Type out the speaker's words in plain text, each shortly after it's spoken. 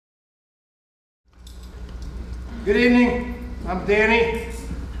Good evening, I'm Danny,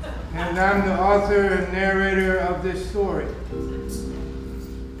 and I'm the author and narrator of this story.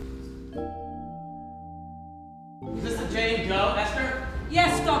 Is this the Jane Doe, Esther?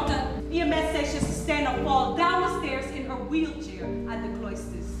 Yes, Doctor. EMS says she's to stand or fall down the stairs in her wheelchair at the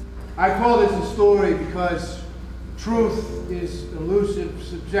cloisters. I call this a story because truth is elusive,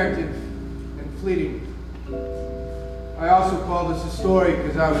 subjective, and fleeting. I also call this a story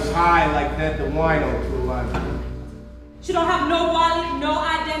because I was high like Ned the Wino to a lot of people. She don't have no wallet, no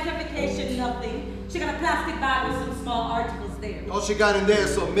identification, nothing. She got a plastic bag with some small articles there. All she got in there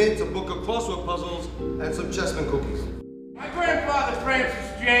is some mint, a book of crossword puzzles, and some chessman cookies. My grandfather,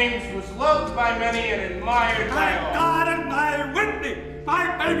 Francis James, was loved by many and admired by all. My God and my Whitney,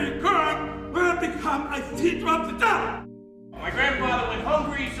 my baby girl, will become a teacher of the devil. My grandfather went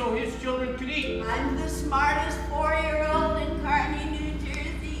hungry so his children could eat. I'm the smartest 4-year-old in Kearney, New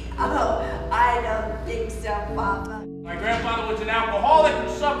Jersey. Oh, I don't think so, Papa. My grandfather was an alcoholic who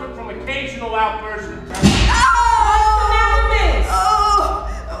suffered from occasional outbursts of temper. Oh!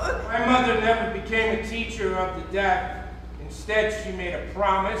 My mother never became a teacher of the deaf. Instead, she made a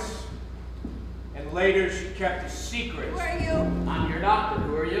promise, and later she kept a secret. Who are you? I'm your doctor.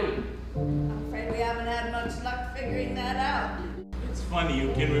 Who are you? I'm afraid we haven't had much luck figuring that out. It's funny,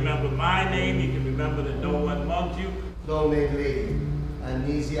 you can remember my name, you can remember that no one mugged you. No name lady.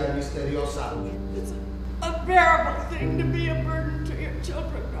 Amnesia misteriosa. It's an unbearable thing to be a burden to your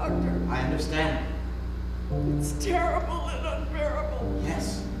children, Doctor. I understand. It's terrible and unbearable.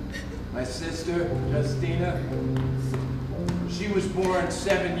 Yes. My sister, Justina, she was born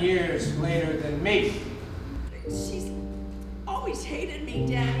 7 years later than me. She's always hated me,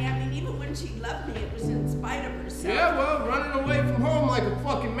 Danny. I mean, even when she loved me, it was in spite of herself. Yeah, well, running away from home like a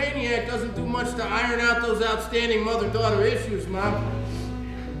fucking maniac doesn't do much to iron out those outstanding mother-daughter issues, Mom.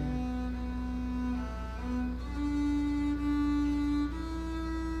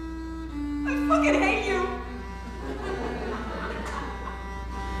 I fucking hate you.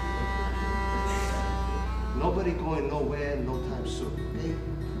 Nobody going nowhere no time soon, okay?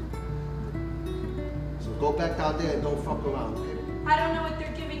 So go back out there and don't fuck around, okay? I don't know what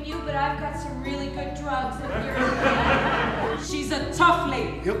they're giving you, but I've got some really good drugs if you're... She's a tough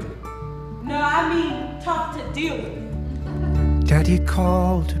lady. Yep. No, I mean tough to deal with. Daddy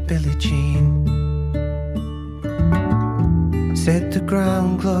called her Billie Jean, said the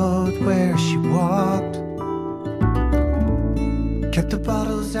ground glowed where she walked, kept the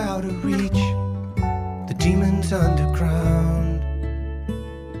bottles out of reach, the demons underground.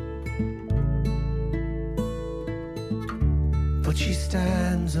 But she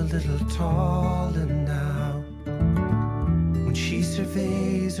stands a little taller now when she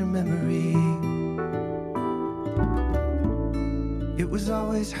surveys her memory. It was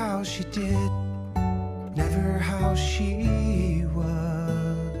always how she did, never how she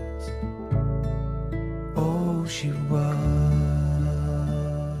was. Oh, she was.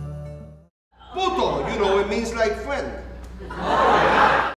 Puto, you know, it means like friend.